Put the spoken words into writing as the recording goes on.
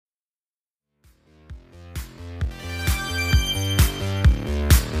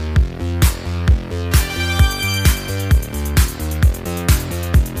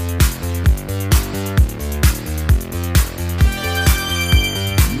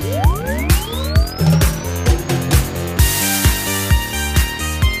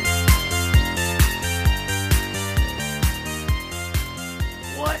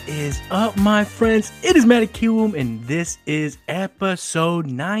up, my friends? It is Metaculum, and this is episode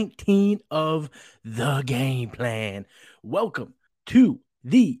 19 of The Game Plan. Welcome to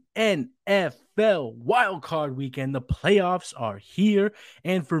the NFL Wildcard Weekend. The playoffs are here,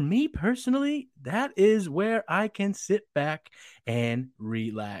 and for me personally, that is where I can sit back and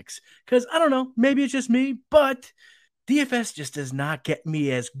relax. Because I don't know, maybe it's just me, but DFS just does not get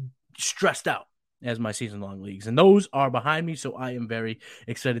me as stressed out as my season-long leagues. And those are behind me, so I am very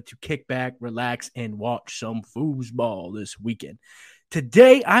excited to kick back, relax, and watch some foosball this weekend.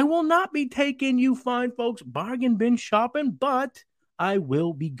 Today, I will not be taking you fine folks bargain bin shopping, but I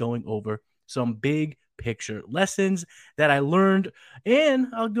will be going over some big picture lessons that I learned, and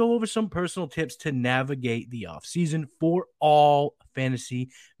I'll go over some personal tips to navigate the offseason for all fantasy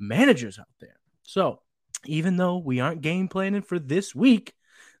managers out there. So, even though we aren't game planning for this week,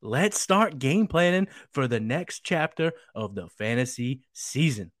 let's start game planning for the next chapter of the fantasy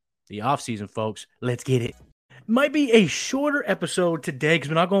season. The offseason, folks. Let's get it. Might be a shorter episode today because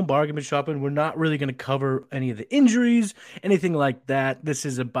we're not going bargain bin shopping. We're not really going to cover any of the injuries, anything like that. This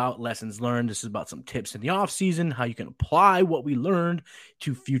is about lessons learned. This is about some tips in the offseason, how you can apply what we learned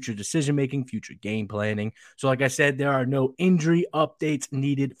to future decision-making, future game planning. So like I said, there are no injury updates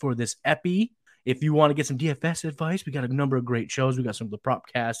needed for this epi. If you want to get some DFS advice, we got a number of great shows. We got some of the prop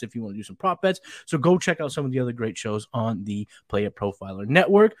casts if you want to do some prop bets. So go check out some of the other great shows on the Player Profiler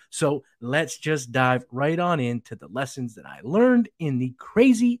Network. So let's just dive right on into the lessons that I learned in the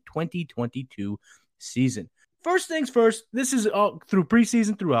crazy 2022 season. First things first, this is all through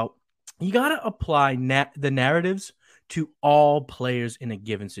preseason throughout. You got to apply the narratives to all players in a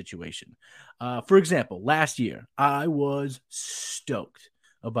given situation. For example, last year, I was stoked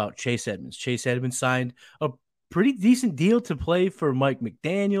about Chase Edmonds. Chase Edmonds signed a pretty decent deal to play for Mike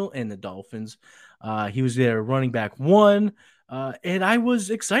McDaniel and the Dolphins. He was their running back one, and I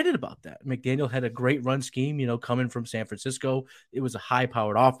was excited about that. McDaniel had a great run scheme, coming from San Francisco. It was a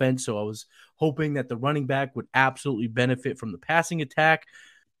high-powered offense, so I was hoping that the running back would absolutely benefit from the passing attack.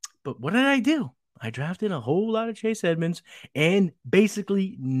 But what did I do? I drafted a whole lot of Chase Edmonds and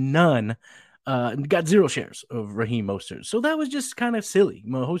basically none got 0 shares of Raheem Mostert. So that was just kind of silly.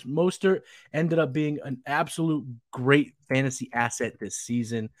 Mostert ended up being an absolute great fantasy asset this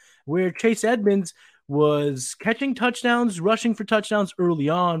season, where Chase Edmonds was catching touchdowns, rushing for touchdowns early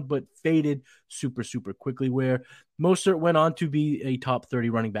on, but faded super, super quickly, where Mostert went on to be a top 30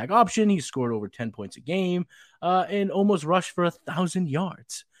 running back option. He scored over 10 points a game and almost rushed for 1,000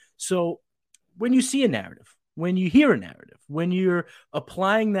 yards. So when you see a narrative, when you hear a narrative, when you're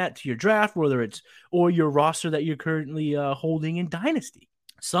applying that to your draft, whether it's or your roster that you're currently holding in Dynasty,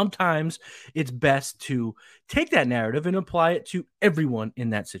 sometimes it's best to take that narrative and apply it to everyone in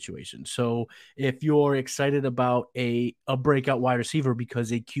that situation. So if you're excited about a breakout wide receiver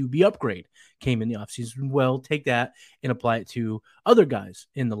because a QB upgrade came in the offseason, well, take that and apply it to other guys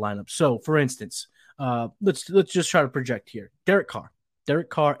in the lineup. So for instance, let's just try to project here. Derek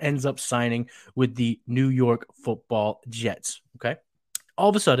Carr ends up signing with the New York Football Jets, okay? All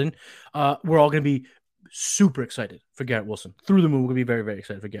of a sudden, we're all going to be super excited for Garrett Wilson. Through the moon, we're going to be very, very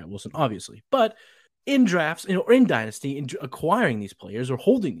excited for Garrett Wilson, obviously. But in drafts, or in Dynasty, in acquiring these players or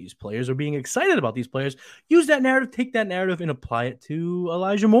holding these players or being excited about these players, use that narrative, take that narrative, and apply it to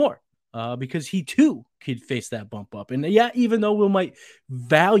Elijah Moore. Because he too could face that bump up. And yeah, even though we might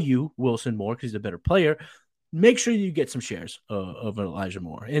value Wilson more because he's a better player, make sure you get some shares of Elijah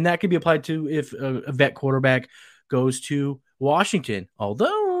Moore. And that can be applied to if a vet quarterback goes to Washington.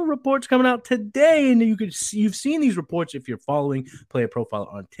 Although reports coming out today, and you've seen these reports if you're following Player Profile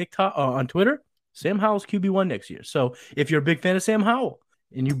on TikTok, on Twitter, Sam Howell's QB1 next year. So if you're a big fan of Sam Howell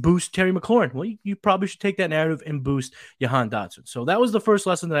and you boost Terry McLaurin, well, you probably should take that narrative and boost Jahan Dotson. So that was the first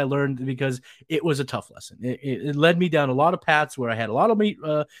lesson that I learned because it was a tough lesson. It led me down a lot of paths where I had a lot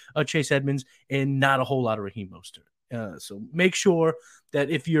of Chase Edmonds and not a whole lot of Raheem Mostert. So make sure that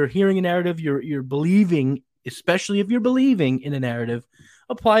if you're hearing a narrative, you're believing, especially if you're believing in a narrative,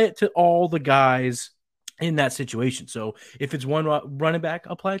 apply it to all the guys in that situation. So if it's one running back,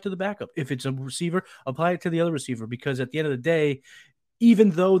 apply it to the backup. If it's a receiver, apply it to the other receiver, because at the end of the day,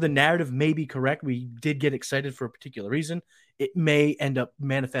 even though the narrative may be correct, we did get excited for a particular reason, it may end up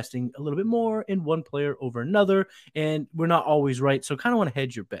manifesting a little bit more in one player over another, and we're not always right. So kind of want to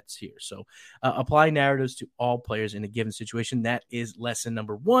hedge your bets here. So apply narratives to all players in a given situation. That is lesson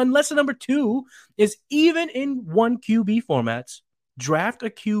number one. Lesson number two is even in one QB formats, draft a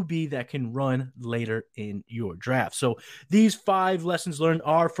QB that can run later in your draft. So these 5 lessons learned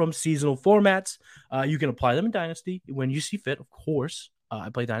are from seasonal formats. You can apply them in Dynasty when you see fit, of course. I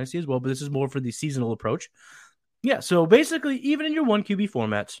play Dynasty as well, but this is more for the seasonal approach. Yeah, so basically, even in your one QB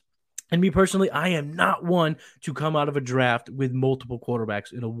formats, And me personally, I am not one to come out of a draft with multiple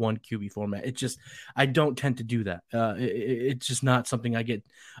quarterbacks in a one QB format. It just, I don't tend to do that. It's just not something I get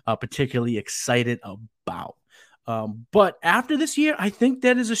particularly excited about. But after this year, I think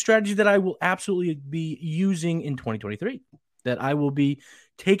that is a strategy that I will absolutely be using in 2023. That I will be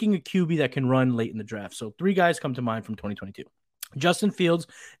taking a QB that can run late in the draft. So 3 guys come to mind from 2022: Justin Fields,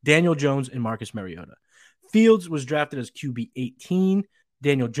 Daniel Jones, and Marcus Mariota. Fields was drafted as QB 18.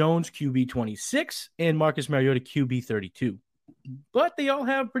 Daniel Jones, QB 26, and Marcus Mariota, QB 32. But they all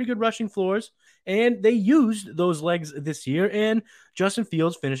have pretty good rushing floors, and they used those legs this year. And Justin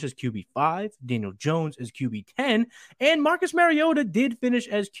Fields finished as QB 5, Daniel Jones as QB 10, and Marcus Mariota did finish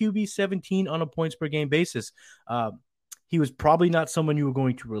as QB 17 on a points per game basis. He was probably not someone you were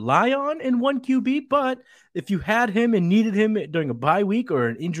going to rely on in one QB, but if you had him and needed him during a bye week or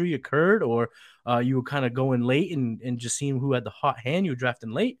an injury occurred, or you were kind of going late and just seeing who had the hot hand, you were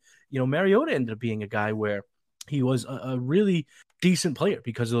drafting late, Mariota ended up being a guy where he was a really decent player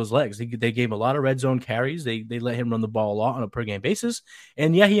because of those legs. They gave him a lot of red zone carries. They let him run the ball a lot on a per game basis.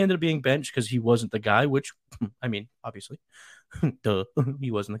 And yeah, he ended up being benched because he wasn't the guy, which, I mean, obviously. Duh, he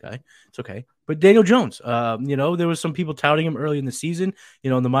wasn't the guy. It's okay. But Daniel Jones, there was some people touting him early in the season.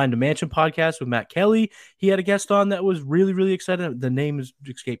 In the Mind to Mansion podcast with Matt Kelly, he had a guest on that was really, really excited. The name is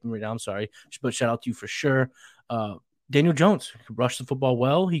escaping me right now. I'm sorry, but shout out to you for sure. Daniel Jones can rush the football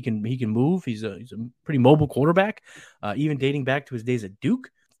well. He can move. He's a pretty mobile quarterback, even dating back to his days at Duke.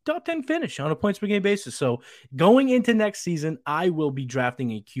 Top 10 finish on a points per game basis. So going into next season, I will be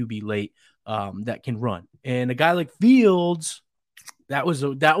drafting a QB late that can run. And a guy like Fields, that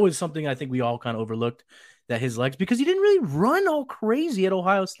was something I think we all kind of overlooked, that his legs, because he didn't really run all crazy at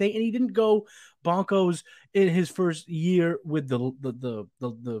Ohio State, and he didn't go bonkos in his first year with the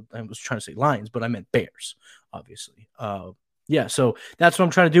I was trying to say Lions, but I meant Bears, obviously. Yeah, so that's what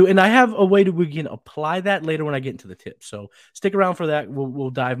I'm trying to do, and I have a way we can apply that later when I get into the tips. So stick around for that. We'll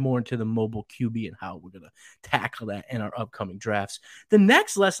dive more into the mobile QB and how we're gonna tackle that in our upcoming drafts. The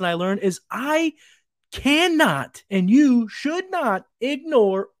next lesson I learned is I cannot, and you should not,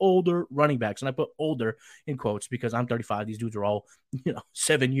 ignore older running backs. And I put older in quotes because I'm 35. These dudes are all,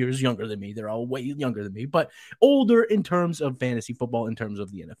 7 years younger than me. They're all way younger than me, but older in terms of fantasy football, in terms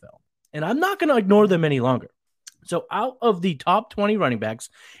of the NFL. And I'm not going to ignore them any longer. So out of the top 20 running backs,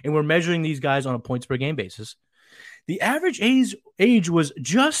 and we're measuring these guys on a points per game basis, the average age was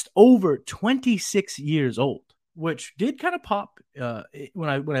just over 26 years old, which did kind of pop when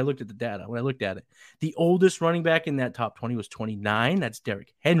I looked at the data. When I looked at it, the oldest running back in that top 20 was 29. That's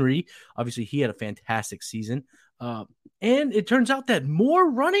Derrick Henry. Obviously, he had a fantastic season. And it turns out that more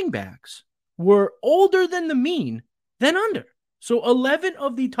running backs were older than the mean than under. So 11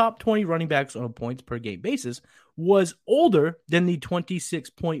 of the top 20 running backs on a points per game basis was older than the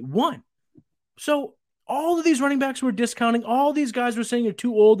 26.1. So all of these running backs were discounting. All these guys were saying they're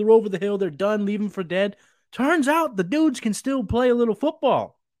too old, they're over the hill, they're done, leave them for dead. Turns out the dudes can still play a little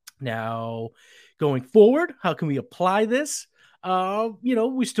football. Now, going forward, how can we apply this?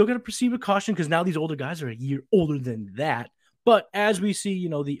 We still got to proceed with caution because now these older guys are a year older than that. But as we see,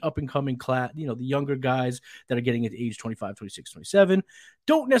 the up-and-coming class, the younger guys that are getting at age 25, 26, 27,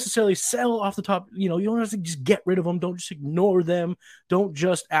 don't necessarily sell off the top. You don't have to just get rid of them. Don't just ignore them. Don't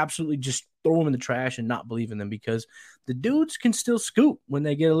just absolutely just throw them in the trash and not believe in them, because the dudes can still scoop when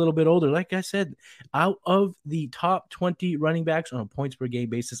they get a little bit older. Like I said, out of the top 20 running backs on a points per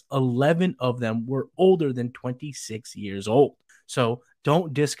game basis, 11 of them were older than 26 years old. So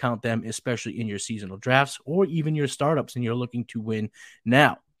don't discount them, especially in your seasonal drafts or even your startups and you're looking to win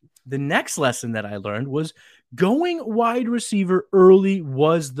now. The next lesson that I learned was going wide receiver early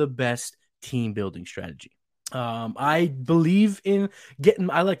was the best team building strategy. I believe in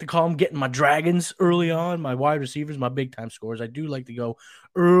I like to call them getting my dragons early on, my wide receivers, my big time scorers. I do like to go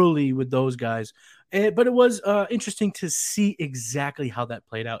early with those guys. But it was interesting to see exactly how that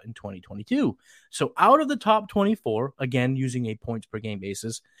played out in 2022. So out of the top 24, again, using a points per game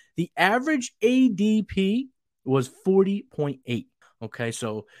basis, the average ADP was 40.8. Okay,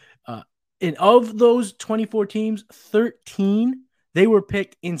 so and of those 24 teams, 13, they were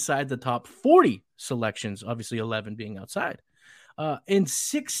picked inside the top 40 selections, obviously 11 being outside. And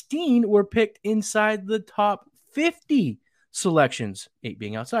 16 were picked inside the top 50 selections, 8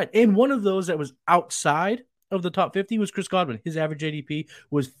 being outside. And one of those that was outside of the top 50 was Chris Godwin. His average ADP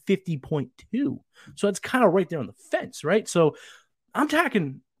was 50.2. So it's kind of right there on the fence, right? So I'm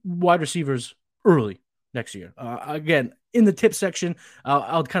talking wide receivers early next year. Again, in the tip section,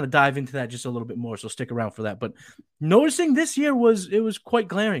 I'll kind of dive into that just a little bit more, so stick around for that. But noticing this year was quite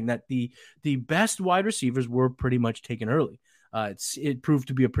glaring that the best wide receivers were pretty much taken early. It proved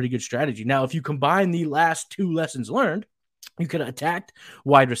to be a pretty good strategy. Now, if you combine the last two lessons learned, you could attack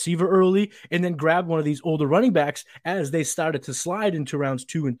wide receiver early and then grab one of these older running backs as they started to slide into rounds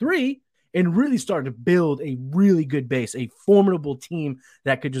 2 and 3 and really started to build a really good base, a formidable team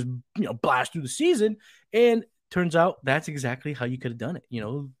that could just, blast through the season. And turns out that's exactly how you could have done it.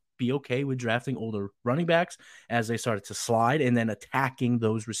 Be okay with drafting older running backs as they started to slide and then attacking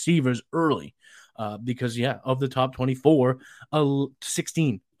those receivers early. Because, of the top 24,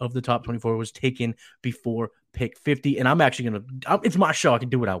 16 of the top 24 was taken before pick 50. And I'm actually it's my show. I can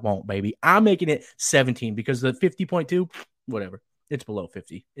do what I want, baby. I'm making it 17 because the 50.2, whatever. It's below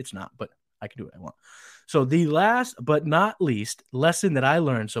 50. It's not, but I can do what I want. So the last but not least lesson that I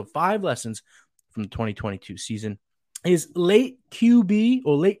learned, so 5 lessons from the 2022 season, is late QB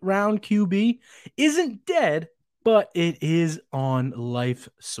or late round QB isn't dead, but it is on life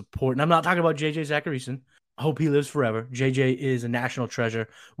support. And I'm not talking about JJ Zacharyson. I hope he lives forever. JJ is a national treasure,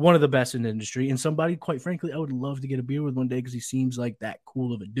 one of the best in the industry, and somebody, quite frankly, I would love to get a beer with one day because he seems like that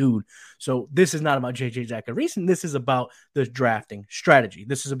cool of a dude. So this is not about JJ Zacharyson. This is about the drafting strategy.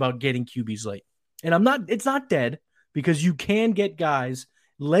 This is about getting QBs late. And it's not dead because you can get guys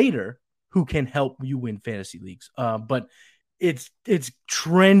later who can help you win fantasy leagues. But it's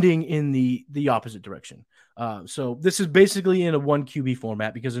trending in the opposite direction. So this is basically in a 1 QB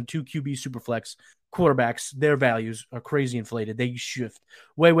format because in 2 QB superflex quarterbacks, their values are crazy inflated. They shift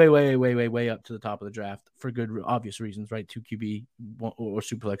way up to the top of the draft for good, obvious reasons, right? 2 QB or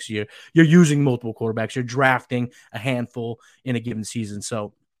superflex year. You're using multiple quarterbacks. You're drafting a handful in a given season.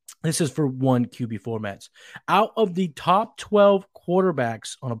 So this is for 1 QB formats. Out of the top 12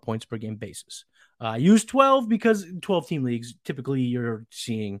 quarterbacks on a points per game basis, I use 12 because 12 team leagues, typically you're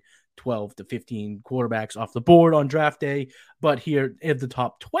seeing 12 to 15 quarterbacks off the board on draft day. But here at the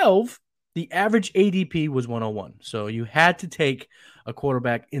top 12, the average ADP was 101. So you had to take a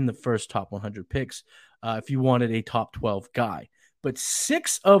quarterback in the first top 100 picks if you wanted a top 12 guy. But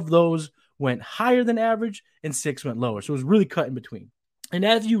 6 of those went higher than average and 6 went lower. So it was really cut in between. And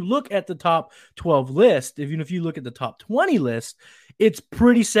as you look at the top 12 list, even if you look at the top 20 list, it's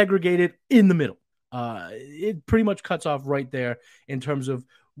pretty segregated in the middle. It pretty much cuts off right there in terms of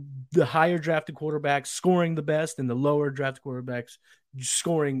the higher drafted quarterbacks scoring the best and the lower drafted quarterbacks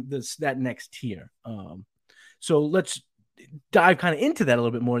scoring that next tier. So let's dive kind of into that a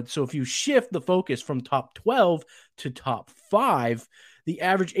little bit more. So if you shift the focus from top 12 to top 5, the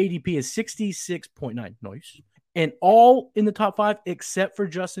average ADP is 66.9. Nice. And all in the top 5, except for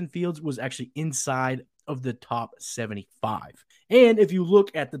Justin Fields, was actually inside of the top 75. And if you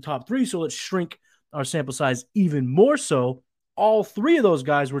look at the top 3, so let's shrink our sample size even more so, all 3 of those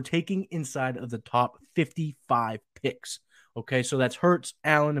guys were taking inside of the top 55 picks. Okay, so that's Hurts,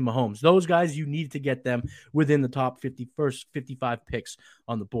 Allen, and Mahomes. Those guys, you need to get them within the top 55 picks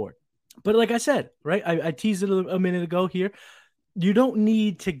on the board. But like I said, right, I teased it a minute ago here. You don't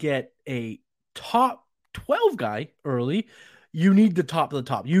need to get a top 12 guy early. You need the top of the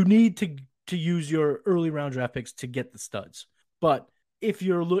top. You need to use your early round draft picks to get the studs. But if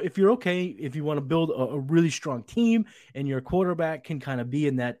you're okay, if you want to build a really strong team and your quarterback can kind of be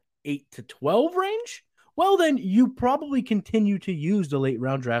in that 8 to 12 range, well, then you probably continue to use the late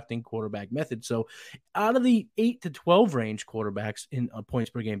round drafting quarterback method. So out of the 8 to 12 range quarterbacks in a points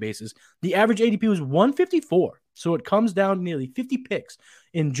per game basis, the average ADP was 154. So it comes down nearly 50 picks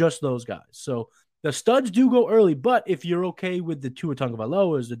in just those guys. So the studs do go early, but if you're okay with the Tua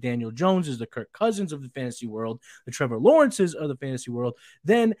Tagovailoas, the Daniel Joneses, the Kirk Cousins of the fantasy world, the Trevor Lawrences of the fantasy world,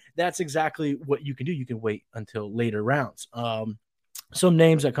 then that's exactly what you can do. You can wait until later rounds. Some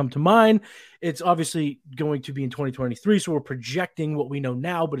names that come to mind, it's obviously going to be in 2023, so we're projecting what we know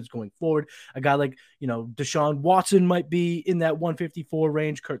now, but it's going forward. A guy like, Deshaun Watson might be in that 154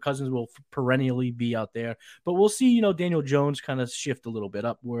 range. Kirk Cousins will perennially be out there, but we'll see, Daniel Jones kind of shift a little bit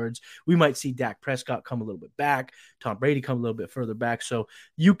upwards. We might see Dak Prescott come a little bit back, Tom Brady come a little bit further back. So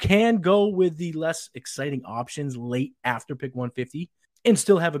you can go with the less exciting options late after pick 150 and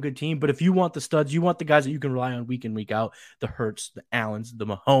still have a good team. But if you want the studs, you want the guys that you can rely on week in, week out, the Hurts, the Allens, the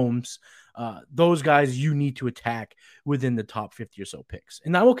Mahomes, those guys you need to attack within the top 50 or so picks.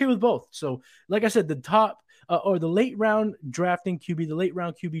 And I'm okay with both. So like I said, the top or the late round drafting QB, the late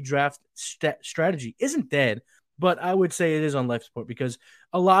round QB draft strategy isn't dead, but I would say it is on life support because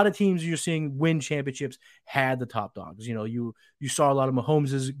a lot of teams you're seeing win championships had the top dogs. You saw a lot of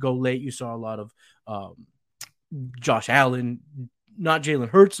Mahomeses go late. You saw a lot of Josh Allen, not Jalen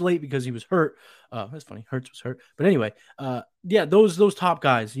Hurts late because he was hurt. That's funny. Hurts was hurt. But anyway, those top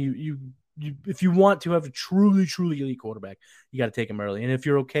guys, you if you want to have a truly, truly elite quarterback, you got to take him early. And if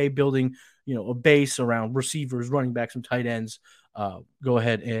you're okay building, a base around receivers, running backs, some tight ends, go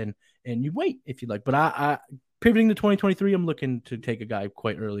ahead and you wait if you like. But I pivoting to 2023, I'm looking to take a guy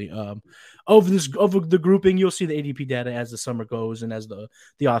quite early. Of the grouping, you'll see the ADP data as the summer goes and as the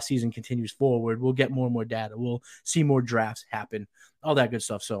offseason continues forward. We'll get more and more data. We'll see more drafts happen, all that good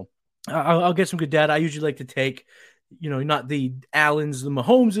stuff. So I'll get some good data. I usually like to take, not the Allens, the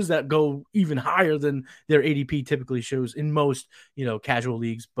Mahomeses that go even higher than their ADP typically shows in most, casual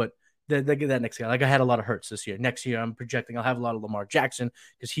leagues, but they get that next guy. Like I had a lot of Hurts this year. Next year, I'm projecting I'll have a lot of Lamar Jackson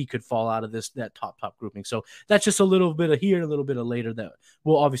because he could fall out of that top grouping. So that's just a little bit of here and a little bit of later that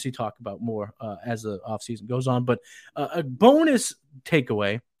we'll obviously talk about more as the offseason goes on. But a bonus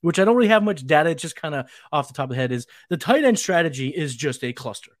takeaway, which I don't really have much data, it's just kind of off the top of the head, is the tight end strategy is just a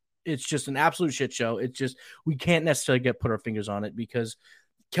cluster. It's just an absolute shit show. It's just we can't necessarily put our fingers on it because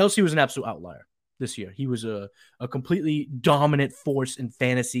Kelsey was an absolute outlier this year. He was a completely dominant force in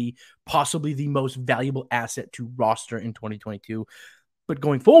fantasy, possibly the most valuable asset to roster in 2022. But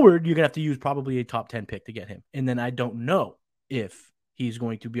going forward, you're going to have to use probably a top 10 pick to get him. And then I don't know if he's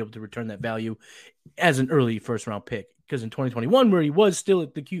going to be able to return that value as an early first round pick. Because in 2021, where he was still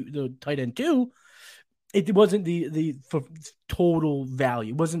at the tight end 2, it wasn't the for total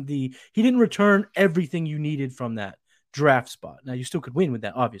value. It wasn't he didn't return everything you needed from that draft spot. Now you still could win with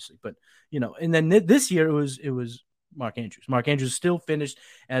that, obviously, but and then this year it was Mark Andrews. Mark Andrews still finished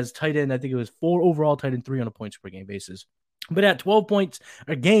as tight end. I think it was 4 overall, tight end 3 on a points per game basis. But at 12 points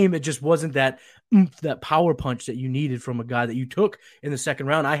a game, it just wasn't that power punch that you needed from a guy that you took in the second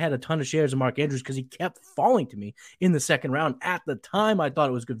round. I had a ton of shares of Mark Andrews because he kept falling to me in the second round. At the time, I thought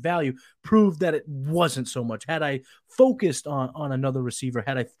it was good value, proved that it wasn't so much. Had I focused on another receiver,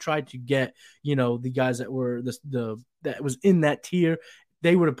 had I tried to get, the guys that were that was in that tier,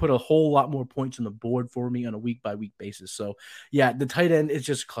 they would have put a whole lot more points on the board for me on a week-by-week basis. So, yeah, the tight end is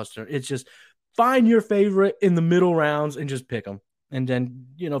just cluster. It's just find your favorite in the middle rounds and just pick them. And then,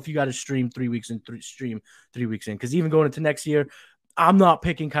 if you got to stream 3 weeks in, stream 3 weeks in. Because even going into next year, I'm not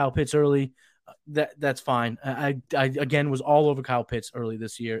picking Kyle Pitts early. That's fine. I again was all over Kyle Pitts early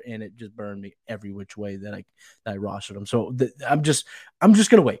this year, and it just burned me every which way that I rostered him. So I'm just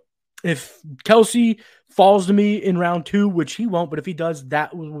gonna wait. If Kelsey falls to me in round 2, which he won't, but if he does,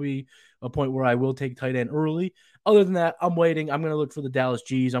 that will be a point where I will take tight end early. Other than that, I'm waiting. I'm going to look for the Dallas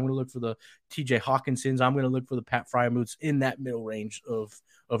G's. I'm going to look for the TJ Hawkinsons. I'm going to look for the Pat Fryermuths in that middle range of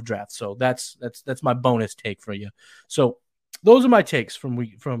drafts. So that's my bonus take for you. So those are my takes from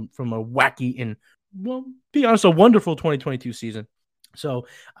a wacky and, well, be honest, a wonderful 2022 season. So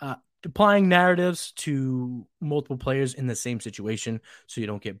applying narratives to multiple players in the same situation so you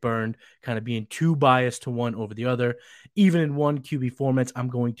don't get burned, kind of being too biased to one over the other. Even in one QB formats, I'm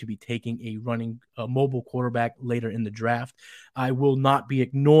going to be taking a mobile quarterback later in the draft. I will not be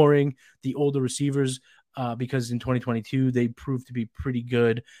ignoring the older receivers because in 2022, they proved to be pretty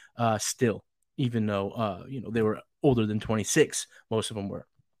good still, even though, they were older than 26. Most of them were.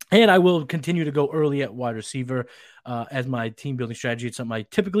 And I will continue to go early at wide receiver as my team building strategy. It's something I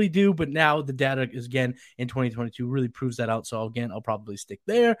typically do, but now the data is, again, in 2022 really proves that out. So, again, I'll probably stick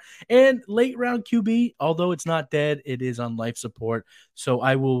there. And late round QB, although it's not dead, it is on life support. So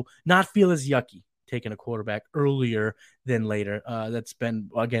I will not feel as yucky taking a quarterback earlier than later. That's been,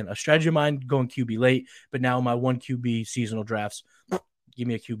 again, a strategy of mine going QB late, but now my 1 QB seasonal drafts, give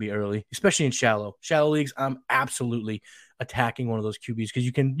me a QB early, especially in shallow leagues. I'm absolutely attacking one of those QBs because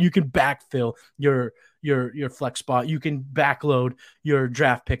you can backfill your flex spot. You can backload your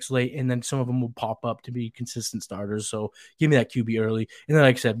draft picks late, and then some of them will pop up to be consistent starters. So give me that QB early. And then,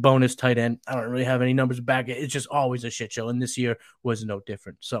 like I said, bonus tight end. I don't really have any numbers back. It's just always a shit show, and this year was no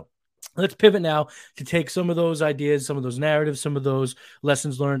different. So let's pivot now to take some of those ideas, some of those narratives, some of those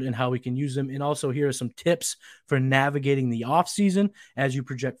lessons learned and how we can use them. And also here are some tips for navigating the offseason as you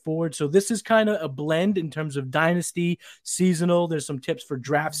project forward. So this is kind of a blend in terms of dynasty, seasonal. There's some tips for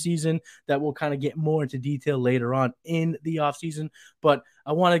draft season that we'll kind of get more into detail later on in the offseason. But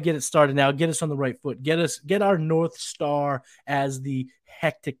I want to get it started now, get us on the right foot, get our North Star as the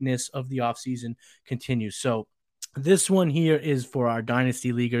hecticness of the offseason continues. So this one here is for our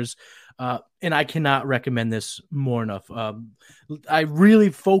dynasty leaguers, and I cannot recommend this more enough. I really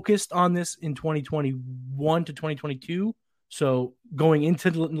focused on this in 2021 to 2022. So going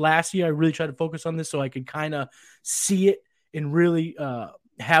into last year, I really tried to focus on this so I could kind of see it and really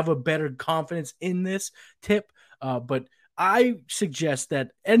have a better confidence in this tip. But I suggest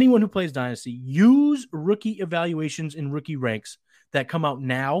that anyone who plays dynasty use rookie evaluations and rookie ranks that come out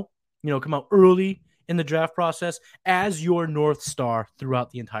now, come out early in the draft process as your North Star throughout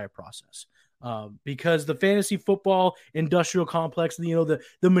the entire process. Because the fantasy football industrial complex, the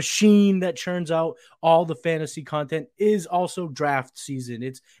machine that churns out all the fantasy content is also draft season.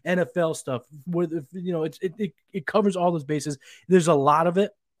 It's NFL stuff where it covers all those bases. There's a lot of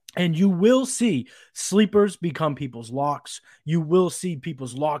it. And you will see sleepers become people's locks. You will see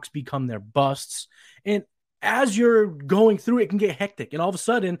people's locks become their busts. And as you're going through, it can get hectic. And all of a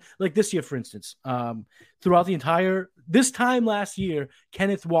sudden, like this year, for instance, throughout this time last year,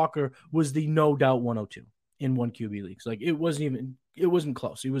 Kenneth Walker was the no doubt 102 in one QB leagues. Like it wasn't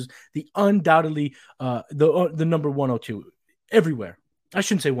close. He was the undoubtedly the number 102 everywhere. I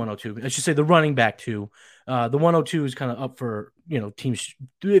shouldn't say 102. I should say the running back too. The 102 is kind of up for teams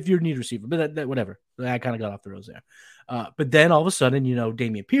if you're a need receiver, but that whatever. I kind of got off the rails there. But then all of a sudden,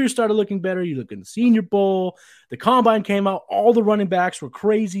 Dameon Pierce started looking better. You look in the Senior Bowl, the Combine came out, all the running backs were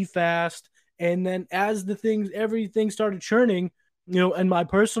crazy fast. And then as everything started churning, in my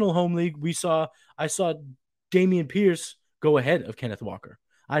personal home league, I saw Dameon Pierce go ahead of Kenneth Walker.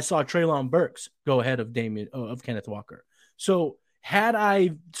 I saw Treylon Burks go ahead of Kenneth Walker. So had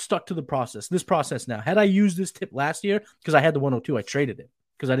I stuck to this process now, had I used this tip last year, because I had the 102, I traded it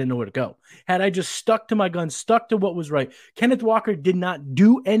because I didn't know where to go. Had I just stuck to my guns, stuck to what was right, Kenneth Walker did not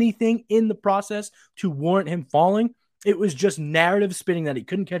do anything in the process to warrant him falling. It was just narrative spinning that he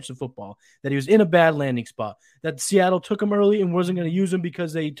couldn't catch the football, that he was in a bad landing spot, that Seattle took him early and wasn't going to use him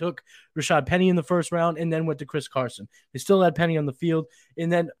because they took Rashad Penny in the first round and then went to Chris Carson. They still had Penny on the field.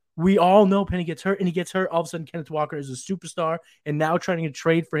 And then we all know Penny gets hurt, and he gets hurt. All of a sudden, Kenneth Walker is a superstar, and now trying to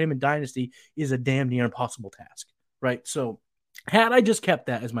trade for him in Dynasty is a damn near impossible task, right? So had I just kept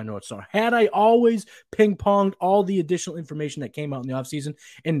that as my North Star, had I always ping-ponged all the additional information that came out in the offseason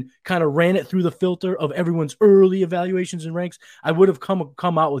and kind of ran it through the filter of everyone's early evaluations and ranks, I would have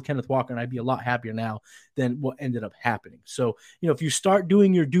come out with Kenneth Walker, and I'd be a lot happier now than what ended up happening. So, if you start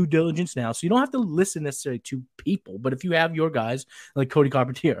doing your due diligence now, so you don't have to listen necessarily to people, but if you have your guys like Cody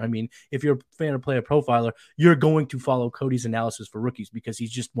Carpentier, if you're a fan of Player Profiler, you're going to follow Cody's analysis for rookies because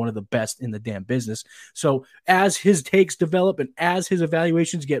he's just one of the best in the damn business. So as his takes develop and as his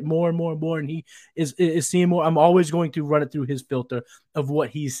evaluations get more and more and more, and he is seeing more, I'm always going to run it through his filter of what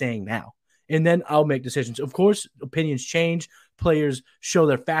he's saying now. And then I'll make decisions. Of course, opinions change. Players show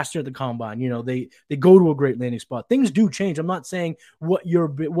they're faster at the Combine. They go to a great landing spot. Things do change. I'm not saying what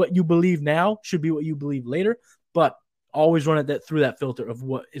you believe now should be what you believe later, but always run it through that filter of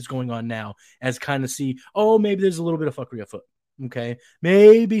what is going on now as kind of see, maybe there's a little bit of fuckery afoot. Okay.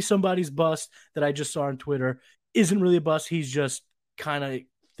 Maybe somebody's bust that I just saw on Twitter isn't really a bust. He's just kind of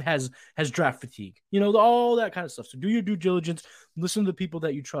has draft fatigue, all that kind of stuff. So do your due diligence, listen to the people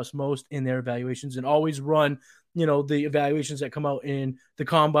that you trust most in their evaluations, and always run, the evaluations that come out in the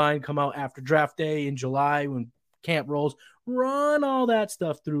Combine, come out after draft day in July when camp rolls, run all that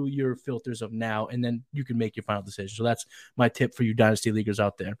stuff through your filters of now, and then you can make your final decision. So that's my tip for you Dynasty Leaguers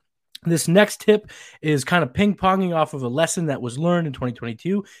out there. This next tip is kind of ping-ponging off of a lesson that was learned in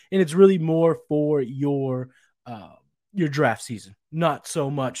 2022, and it's really more for your draft season, not so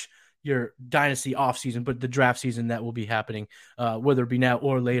much your Dynasty off season, but the draft season that will be happening, whether it be now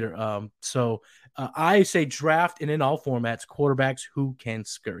or later. So I say draft, and in all formats, quarterbacks who can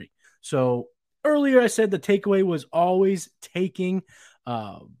scurry. So earlier I said the takeaway was always taking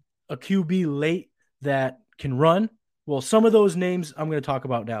a QB late that can run. Well, some of those names I'm going to talk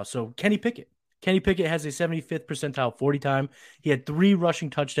about now. So Kenny Pickett. Kenny Pickett has a 75th percentile 40 time. He had 3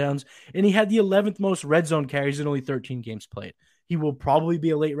 rushing touchdowns, and he had the 11th most red zone carries in only 13 games played. He will probably be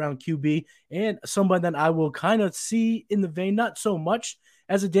a late round QB and somebody that I will kind of see in the vein, not so much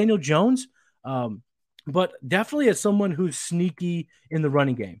as a Daniel Jones, but definitely as someone who's sneaky in the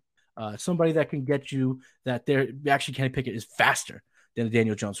running game. Somebody that can get you that they're actually Kenny Pickett is faster than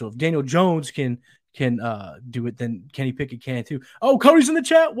Daniel Jones. So if Daniel Jones can do it, then Kenny Pickett can too. Oh, Cody's in the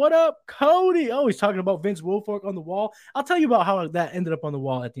chat. What up, Cody? Oh, he's talking about Vince Wilfork on the wall. I'll tell you about how that ended up on the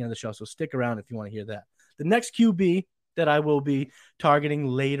wall at the end of the show. So stick around if you want to hear that. The next QB that I will be targeting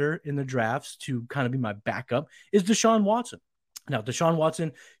later in the drafts to kind of be my backup is Deshaun Watson. Now, Deshaun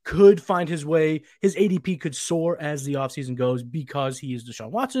Watson could find his way. His ADP could soar as the offseason goes because he is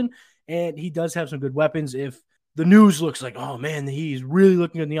Deshaun Watson, and he does have some good weapons. If the news looks like, oh, man, he's really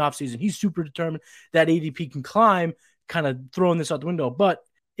looking good in the offseason, he's super determined, that ADP can climb, kind of throwing this out the window. But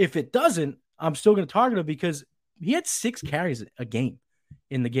if it doesn't, I'm still going to target him because he had 6 carries a game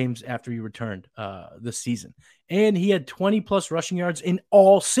in the games after he returned this season. And he had 20-plus rushing yards in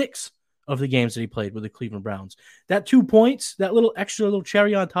all 6 of the games that he played with the Cleveland Browns. That 2 points, that little extra little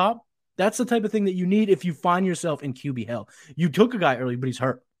cherry on top, that's the type of thing that you need if you find yourself in QB hell. You took a guy early, but he's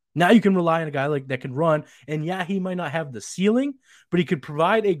hurt. Now you can rely on a guy like that can run, and yeah, he might not have the ceiling, but he could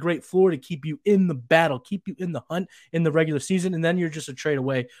provide a great floor to keep you in the battle, keep you in the hunt in the regular season, and then you're just a trade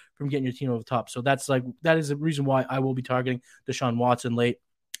away from getting your team over the top. So that is the reason why I will be targeting Deshaun Watson late.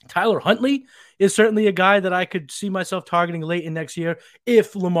 Tyler Huntley is certainly a guy that I could see myself targeting late in next year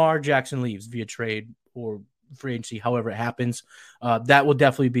if Lamar Jackson leaves via trade or free agency, however it happens. That will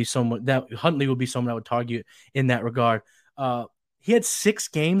definitely be someone that Huntley will be someone I would target in that regard. He had 6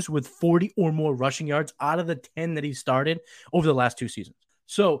 games with 40 or more rushing yards out of the 10 that he started over the last 2 seasons.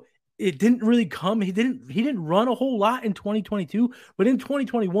 So it didn't really come. He didn't run a whole lot in 2022, but in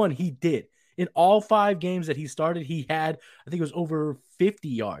 2021 he did. In all 5 games that he started, he had, I think it was over 50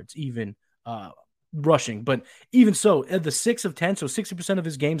 yards even rushing. But even so, at the 6 of 10, so 60% of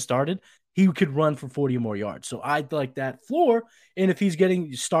his games started, he could run for 40 or more yards. So I'd like that floor. And if he's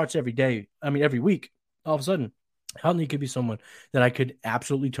getting starts every week, all of a sudden, Huntley could be someone that I could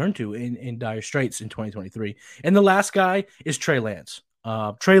absolutely turn to in dire straits in 2023. And the last guy is Trey Lance.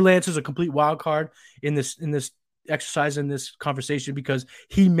 Trey Lance is a complete wild card in this exercise, in this conversation, because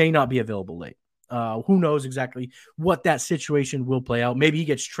he may not be available late. Who knows exactly what that situation will play out. Maybe he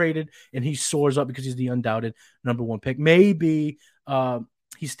gets traded and he soars up because he's the undoubted number 1 pick. Maybe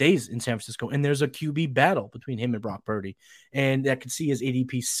he stays in San Francisco and there's a QB battle between him and Brock Purdy, and that could see his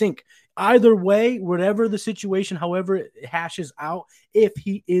ADP sink. Either way, whatever the situation, however it hashes out, if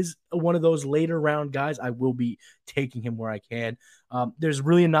he is one of those later round guys, I will be taking him where I can. There's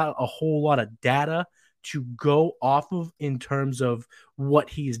really not a whole lot of data to go off of in terms of what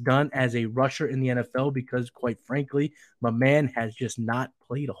he's done as a rusher in the NFL, because quite frankly, my man has just not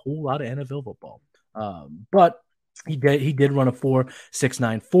played a whole lot of NFL football. But he did run a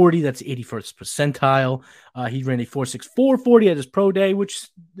 4.69 40. That's 81st percentile. He ran a 4.64 40 at his pro day, which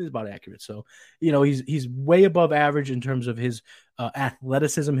is about accurate. So, he's way above average in terms of his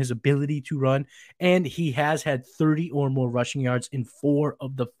athleticism, his ability to run, and he has had 30 or more rushing yards in 4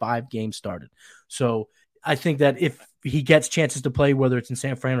 of the 5 games started. So I think that if he gets chances to play, whether it's in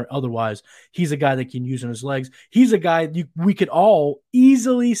San Fran or otherwise, he's a guy that can use on his legs. He's a guy we could all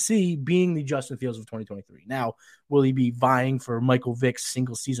easily see being the Justin Fields of 2023. Now, will he be vying for Michael Vick's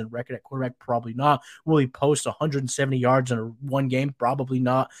single season record at quarterback? Probably not. Will he post 170 yards in one game? Probably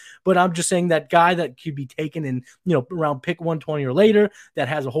not. But I'm just saying that guy that could be taken in, around pick 120 or later, that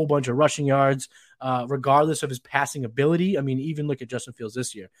has a whole bunch of rushing yards, regardless of his passing ability. I mean, even look at Justin Fields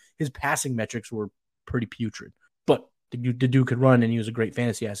this year. His passing metrics were pretty putrid, but the dude could run and he was a great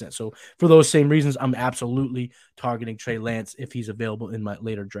fantasy asset. So for those same reasons, I'm absolutely targeting Trey Lance if he's available in my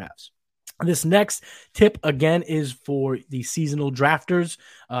later drafts. This next tip, again, is for the seasonal drafters,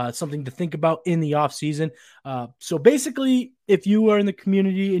 something to think about in the offseason. So basically, if you are in the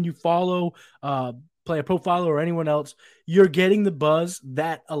community and you follow Player Profiler or anyone else, you're getting the buzz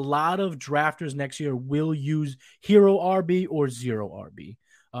that a lot of drafters next year will use hero RB or zero RB.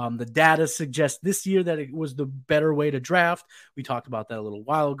 The data suggests this year that it was the better way to draft. We talked about that a little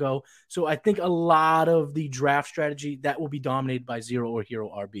while ago. So I think a lot of the draft strategy that will be dominated by zero or hero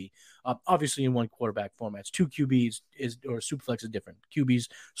RB. Obviously, in one quarterback formats, 2 QBs or Superflex is different. QBs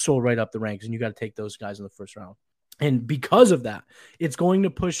soar right up the ranks, and you got to take those guys in the first round. And because of that, it's going to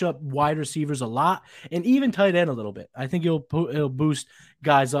push up wide receivers a lot and even tight end a little bit. I think it'll boost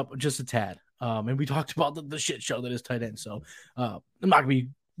guys up just a tad. And we talked about the shit show that is tight end. So I'm not going to be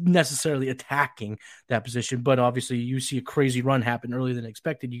necessarily attacking that position, but obviously you see a crazy run happen earlier than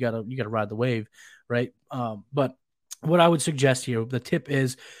expected. You gotta ride the wave, right? But what I would suggest here, the tip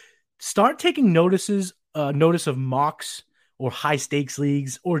is start taking notice of mocks or high stakes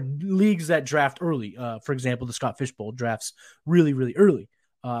leagues or leagues that draft early. For example, the Scott Fishbowl drafts really, really early.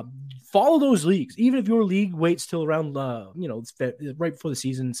 Follow those leagues, even if your league waits till around, right before the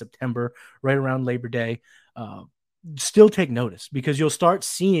season in September, right around Labor Day. Still take notice, because you'll start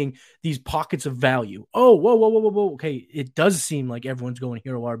seeing these pockets of value. Oh, whoa. Okay, it does seem like everyone's going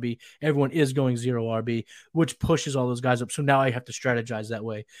hero RB. Everyone is going zero RB, which pushes all those guys up. So now I have to strategize that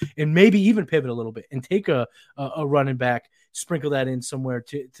way and maybe even pivot a little bit and take a running back, sprinkle that in somewhere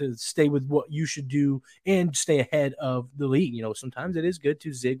to stay with what you should do and stay ahead of the league. Sometimes it is good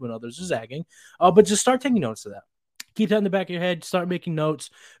to zig when others are zagging, but just start taking notice of that. Keep that in the back of your head. Start making notes,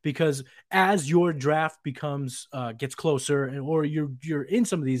 because as your draft gets closer, or you're in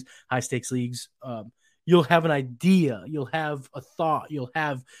some of these high stakes leagues, you'll have an idea, you'll have a thought, you'll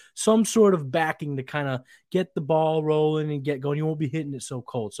have some sort of backing to kind of get the ball rolling and get going. You won't be hitting it so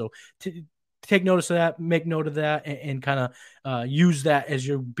cold. So take notice of that, make note of that, and kind of use that as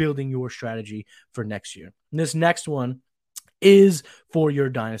you're building your strategy for next year. And this next one is for your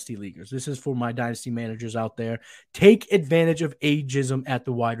dynasty leaguers. This is for my dynasty managers out there. Take advantage of ageism at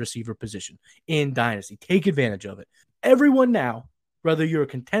the wide receiver position in dynasty. Take advantage of it. Everyone now, whether you're a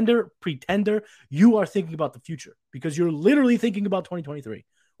contender, pretender, you are thinking about the future because you're literally thinking about 2023.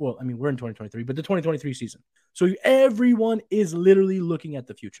 Well, I mean, we're in 2023, but the 2023 season. So everyone is literally looking at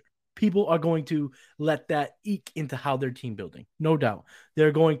the future. People are going to let that eke into how they're team building. No doubt.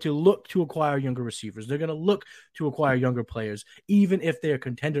 They're going to look to acquire younger receivers. They're going to look to acquire younger players, even if they're a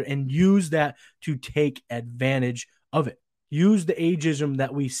contender, and use that to take advantage of it. Use the ageism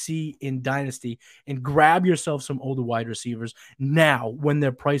that we see in Dynasty and grab yourself some older wide receivers now when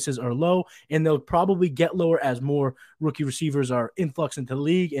their prices are low, and they'll probably get lower as more rookie receivers are influx into the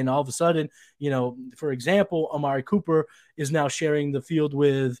league. And all of a sudden, for example, Amari Cooper is now sharing the field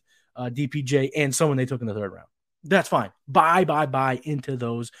with DPJ and someone they took in the third round. That's fine. Buy into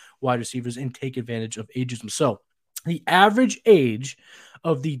those wide receivers and take advantage of ageism. So the average age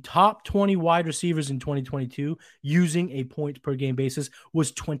of the top 20 wide receivers in 2022 using a point per game basis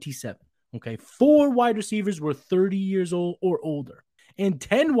was 27. Okay. 4 wide receivers were 30 years old or older. And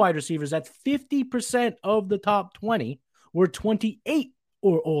 10 wide receivers, that's 50% of the top 20, were 28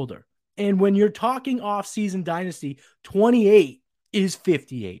 or older. And when you're talking off-season dynasty, 28 is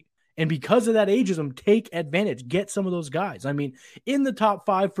 58. And because of that ageism, take advantage. Get some of those guys. I mean, in the top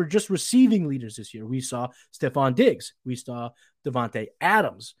 5 for just receiving leaders this year, we saw Stephon Diggs, we saw Devontae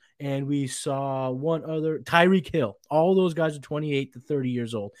Adams, and we saw one other, Tyreek Hill. All those guys are 28 to 30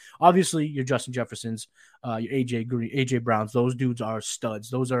 years old. Obviously, your Justin Jeffersons, your AJ Browns, those dudes are studs.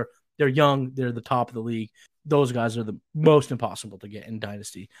 They're young. They're the top of the league. Those guys are the most impossible to get in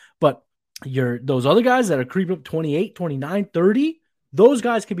Dynasty. But those other guys that are creeping up 28, 29, 30, those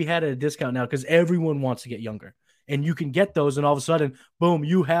guys can be had at a discount now because everyone wants to get younger. And you can get those, and all of a sudden, boom,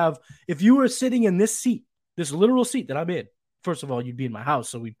 if you were sitting in this seat, this literal seat that I'm in, first of all, you'd be in my house,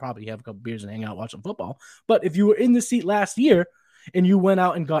 so we'd probably have a couple beers and hang out, watch some football. But if you were in this seat last year and you went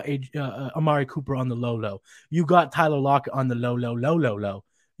out and got Amari Cooper on the low, you got Tyler Lockett on the low,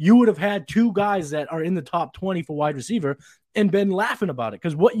 you would have had 2 guys that are in the top 20 for wide receiver and been laughing about it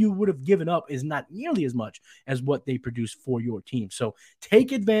because what you would have given up is not nearly as much as what they produce for your team. So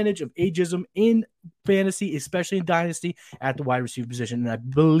take advantage of ageism in fantasy, especially in dynasty at the wide receiver position.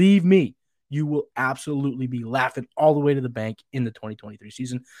 And believe me, you will absolutely be laughing all the way to the bank in the 2023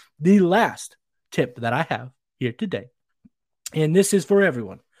 season. The last tip that I have here today, and this is for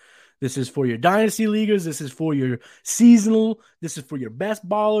everyone. This is for your dynasty leaguers. This is for your seasonal. This is for your best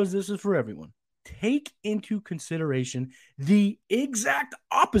ballers. This is for everyone. Take into consideration the exact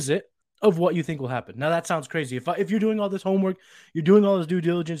opposite of what you think will happen. Now, that sounds crazy. If you're doing all this homework, you're doing all this due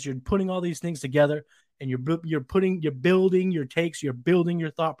diligence, you're putting all these things together, and you're building your takes, you're building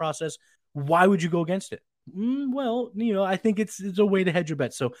your thought process, why would you go against it? Well, I think it's a way to hedge your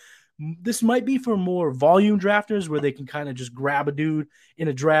bet. So this might be for more volume drafters where they can kind of just grab a dude in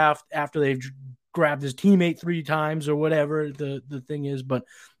a draft after they've grabbed his teammate 3 times or whatever the thing is, but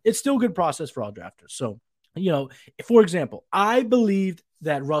it's still a good process for all drafters. So, for example, I believed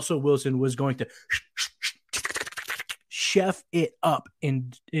that Russell Wilson was going to chef it up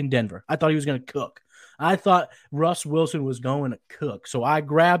in Denver. I thought he was going to cook. I thought Russ Wilson was going to cook. So I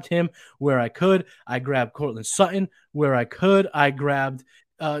grabbed him where I could. I grabbed Cortland Sutton where I could. I grabbed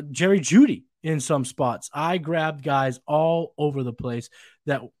Jerry Jeudy in some spots. I grabbed guys all over the place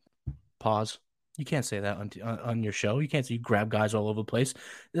that pause. You can't say that on your show. You can't say you grab guys all over the place.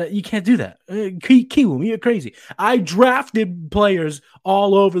 You can't do that. Kiwoom, you're crazy. I drafted players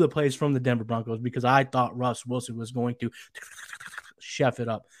all over the place from the Denver Broncos because I thought Russ Wilson was going to chef it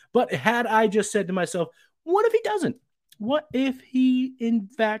up. But had I just said to myself, what if he doesn't? What if he, in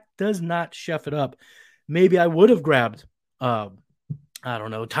fact, does not chef it up? Maybe I would have grabbed, Tyler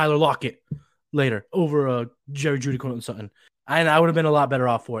Lockett later over Jerry Jeudy, Cortland Sutton. And I would have been a lot better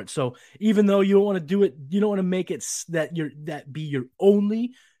off for it. So even though you don't want to do it, you don't want to make it that be your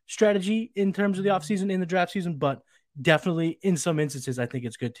only strategy in terms of the offseason in the draft season, but definitely in some instances, I think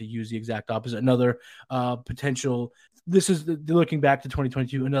it's good to use the exact opposite. Another potential, this is looking back to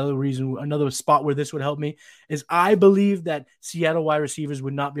 2022, another spot where this would help me is I believe that Seattle wide receivers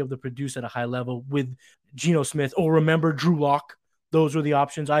would not be able to produce at a high level with Geno Smith or remember Drew Lock. Those were the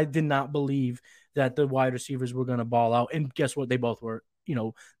options. I did not believe that the wide receivers were going to ball out. And guess what? They both were,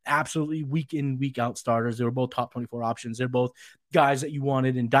 absolutely week in, week out starters. They were both top 24 options. They're both guys that you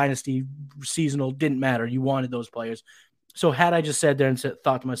wanted in dynasty, seasonal, didn't matter. You wanted those players. So had I just sat there and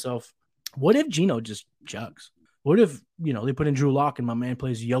thought to myself, what if Geno just jugs? What if, they put in Drew Lock and my man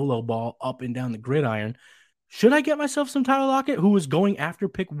plays YOLO ball up and down the gridiron? Should I get myself some Tyler Lockett, who was going after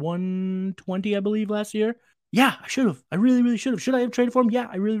pick 120, I believe, last year? Yeah, I should have. I really, really should have. Should I have traded for him? Yeah,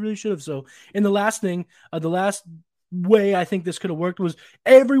 I really, really should have. So, and the last way I think this could have worked was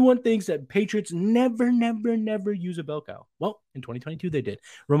everyone thinks that Patriots never, never, never use a bell cow. Well, in 2022, they did.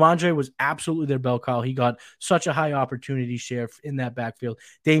 Ramondre was absolutely their bell cow. He got such a high opportunity share in that backfield.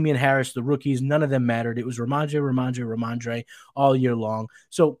 Damian Harris, the rookies, none of them mattered. It was Ramondre all year long.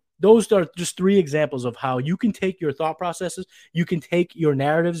 So, those are just three examples of how you can take your thought processes, you can take your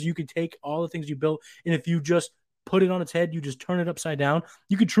narratives, you can take all the things you built, and if you just put it on its head, you just turn it upside down,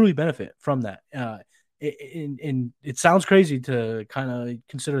 you could truly benefit from that. And it sounds crazy to kind of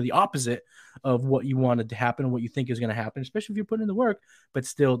consider the opposite of what you wanted to happen and what you think is going to happen, especially if you're putting in the work. But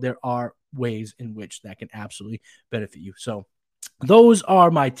still, there are ways in which that can absolutely benefit you. So those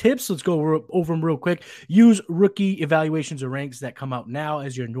are my tips. Let's go over them real quick. Use rookie evaluations or ranks that come out now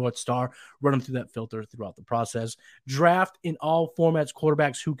as your North Star. Run them through that filter throughout the process. Draft in all formats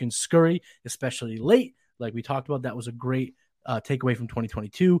quarterbacks who can scurry, especially late. Like we talked about, that was a great takeaway from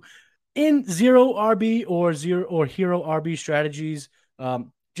 2022. In zero RB or hero RB strategies,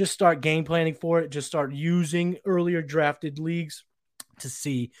 just start game planning for it. Just start using earlier drafted leagues to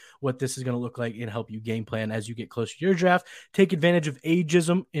see what this is going to look like and help you game plan as you get closer to your draft. Take advantage of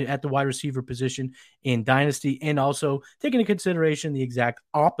ageism at the wide receiver position in Dynasty, and also take into consideration the exact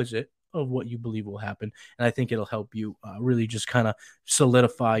opposite of what you believe will happen. And I think it'll help you really just kind of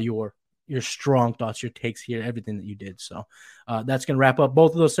solidify your strong thoughts, your takes here, everything that you did. So that's going to wrap up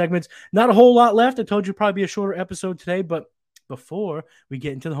both of those segments. Not a whole lot left. I told you probably be a shorter episode today, but before we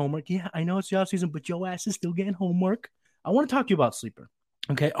get into the homework, yeah, I know it's the off season, but your ass is still getting homework. I want to talk to you about Sleeper.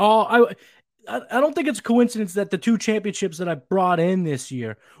 Okay. I don't think it's a coincidence that the two championships that I brought in this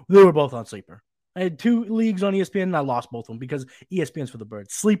year, they were both on Sleeper. I had two leagues on ESPN and I lost both of them because ESPN's for the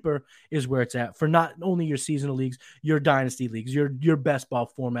birds. Sleeper is where it's at for not only your seasonal leagues, your dynasty leagues, your best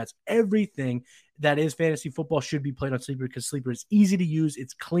ball formats, everything that is fantasy football should be played on Sleeper because Sleeper is easy to use.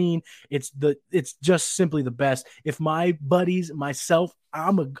 It's clean. It's just simply the best. If my buddies, myself,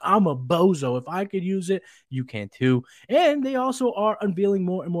 I'm a bozo. If I could use it, you can too. And they also are unveiling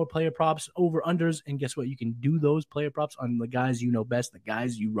more and more player props over unders. And guess what? You can do those player props on the guys you know best, the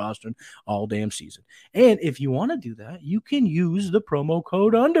guys you rostered all damn season. And if you want to do that, you can use the promo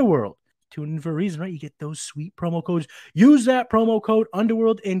code Underworld. Tune in for a reason, right? You get those sweet promo codes. Use that promo code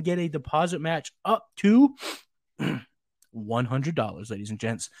Underworld and get a deposit match up to $100, ladies and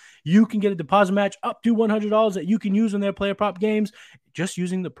gents. You can get a deposit match up to $100 that you can use in their player prop games just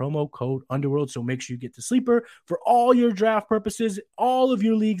using the promo code Underworld. So make sure you get to Sleeper for all your draft purposes, all of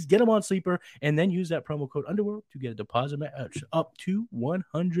your leagues. Get them on Sleeper and then use that promo code Underworld to get a deposit match up to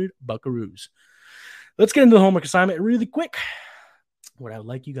 100 buckaroos. Let's get into the homework assignment really quick. What I would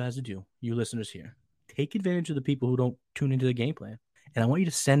like you guys to do, you listeners here, take advantage of the people who don't tune into the game plan. And I want you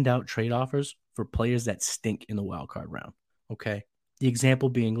to send out trade offers for players that stink in the wild card round. Okay. The example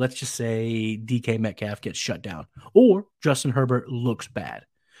being, let's just say DK Metcalf gets shut down or Justin Herbert looks bad.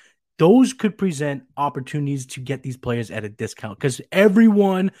 Those could present opportunities to get these players at a discount because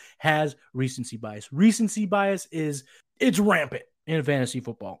everyone has recency bias. Recency bias it's rampant in fantasy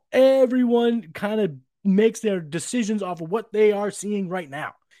football. Everyone kind of makes their decisions off of what they are seeing right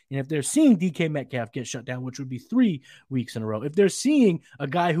now. And if they're seeing DK Metcalf get shut down, which would be 3 weeks in a row, if they're seeing a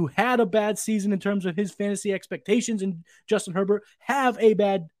guy who had a bad season in terms of his fantasy expectations and Justin Herbert have a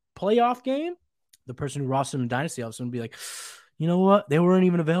bad playoff game, the person who rostered him in Dynasty all of a sudden would be like, you know what? They weren't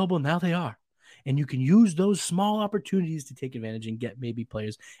even available. Now they are. And you can use those small opportunities to take advantage and get maybe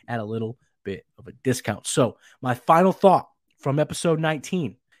players at a little bit of a discount. So my final thought from episode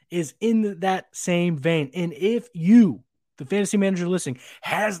 19 is in that same vein. And if you, the fantasy manager listening,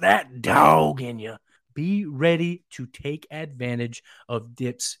 has that dog in you, be ready to take advantage of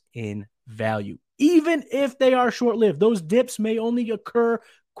dips in value. Even if they are short-lived, those dips may only occur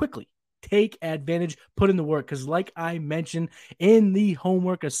quickly. Take advantage, put in the work, because like I mentioned in the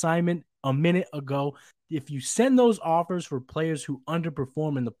homework assignment a minute ago, if you send those offers for players who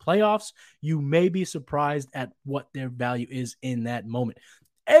underperform in the playoffs, you may be surprised at what their value is in that moment.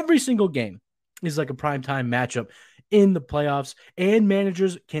 Every single game is like a primetime matchup in the playoffs, and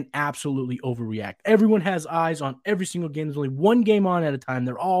managers can absolutely overreact. Everyone has eyes on every single game. There's only one game on at a time.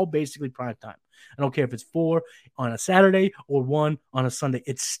 They're all basically primetime. I don't care if it's 4 on a Saturday or 1 on a Sunday.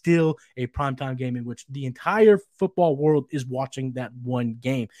 It's still a primetime game in which the entire football world is watching that one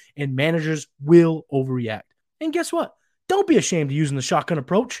game, and managers will overreact. And guess what? Don't be ashamed of using the shotgun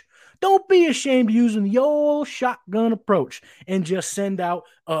approach. Don't be ashamed of using the old shotgun approach and just send out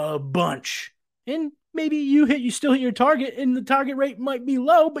a bunch. And maybe you still hit your target, and the target rate might be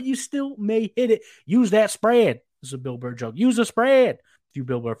low, but you still may hit it. Use that spread. This is a Bill Burr joke. Use a spread. few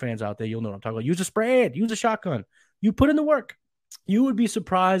Billboard fans out there, you'll know what I'm talking about. Use a spread, use a shotgun. You put in the work. You would be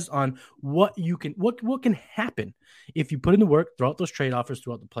surprised on what can happen if you put in the work, throw out those trade offers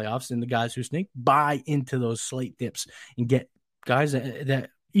throughout the playoffs, and the guys who sneak buy into those slate dips and get guys that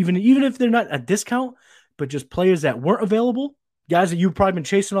even if they're not a discount, but just players that weren't available, guys that you've probably been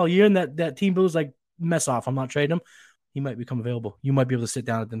chasing all year, and that team builder's like, mess off, I'm not trading them. He might become available. You might be able to sit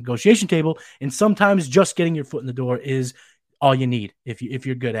down at the negotiation table, and sometimes just getting your foot in the door is all you need if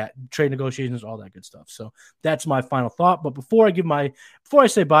you're good at trade negotiations, all that good stuff. So that's my final thought. But before I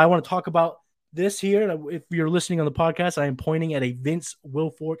say bye, I want to talk about this here. If you're listening on the podcast, I am pointing at a Vince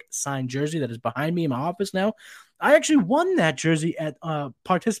Wilfork signed jersey that is behind me in my office now. I actually won that jersey at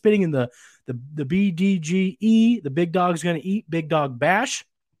participating in the BDGE, the Big Dog's Gonna Eat Big Dog Bash.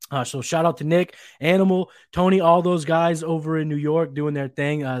 So shout out to Nick, Animal, Tony, all those guys over in New York doing their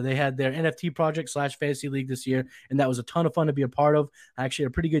thing. They had their NFT project / fantasy league this year, and that was a ton of fun to be a part of. I actually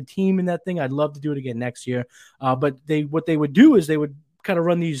had a pretty good team in that thing. I'd love to do it again next year. But what they would do is they would kind of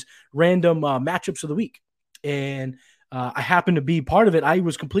run these random matchups of the week. And I happened to be part of it. I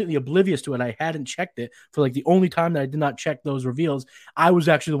was completely oblivious to it. I hadn't checked it for like the only time that I did not check those reveals. I was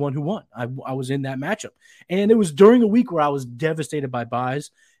actually the one who won. I was in that matchup. And it was during a week where I was devastated by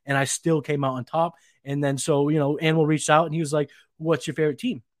buys, and I still came out on top. And then so, Animal reached out and he was like, what's your favorite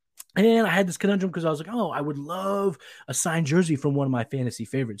team? And I had this conundrum because I was like, oh, I would love a signed jersey from one of my fantasy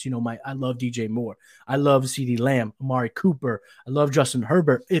favorites. I love DJ Moore. I love CeeDee Lamb, Amari Cooper. I love Justin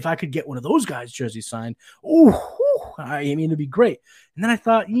Herbert. If I could get one of those guys' jerseys signed, it'd be great. And then I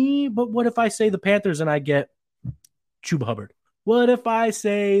thought, but what if I say the Panthers and I get Chuba Hubbard? What if I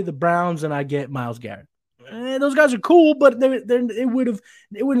say the Browns and I get Myles Garrett? Those guys are cool, but it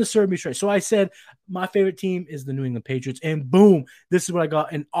wouldn't have served me straight. So I said my favorite team is the New England Patriots, and boom, this is what I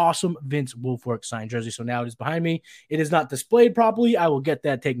got: an awesome Vince Wilfork signed jersey. So now it is behind me. It is not displayed properly. I will get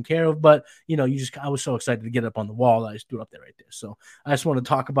that taken care of. But I was so excited to get it up on the wall that I just threw it up there right there. So I just want to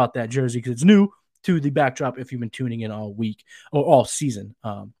talk about that jersey because it's new to the backdrop. If you've been tuning in all week or all season.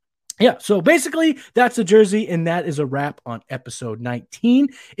 Yeah, so basically that's a jersey, and that is a wrap on episode 19.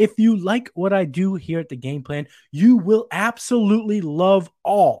 If you like what I do here at the Game Plan, you will absolutely love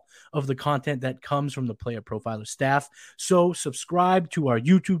all of the content that comes from the Player Profiler staff. So subscribe to our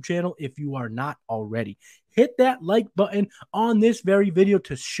YouTube channel if you are not already. Hit that like button on this very video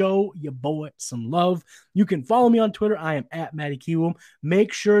to show your boy some love. You can follow me on Twitter. I am at Matty Kiwoom.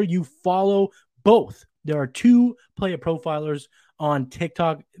 Make sure you follow both. There are two Player Profilers on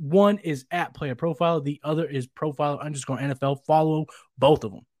TikTok. One is at Player Profiler. The other is Profiler_NFL. Follow both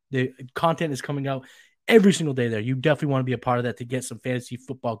of them. The content is coming out every single day there. You definitely want to be a part of that to get some fantasy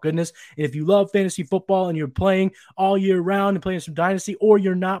football goodness. And if you love fantasy football and you're playing all year round and playing some Dynasty, or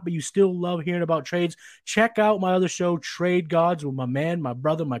you're not, but you still love hearing about trades, check out my other show, Trade Gods, with my man, my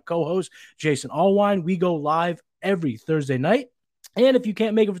brother, my co-host, Jason Allwine. We go live every Thursday night. And if you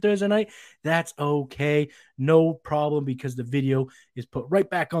can't make it for Thursday night, that's okay. No problem, because the video is put right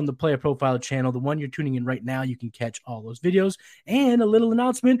back on the Player Profiler channel. The one you're tuning in right now, you can catch all those videos. And a little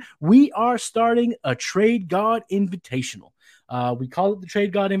announcement, we are starting a Trade God Invitational. We call it the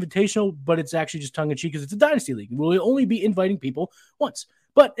Trade God Invitational, but it's actually just tongue-in-cheek because it's a Dynasty League. We'll only be inviting people once.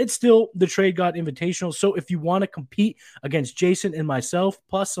 But it's still the Trade God Invitational. So if you want to compete against Jason and myself,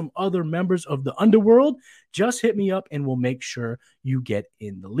 plus some other members of the underworld, just hit me up and we'll make sure you get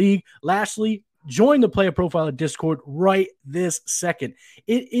in the league. Lastly, join the Player Profiler Discord right this second.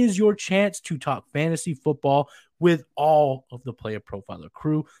 It is your chance to talk fantasy football with all of the Player Profiler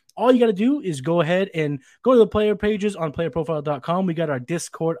crew. All you got to do is go ahead and go to the player pages on playerprofiler.com. We got our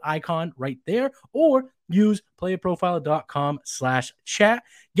Discord icon right there, or use playerprofiler.com/chat.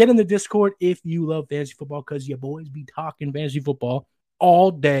 Get in the Discord if you love fantasy football, because your boys be talking fantasy football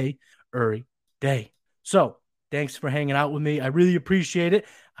all day, every day. So thanks for hanging out with me. I really appreciate it.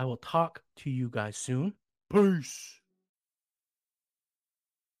 I will talk to you guys soon. Peace.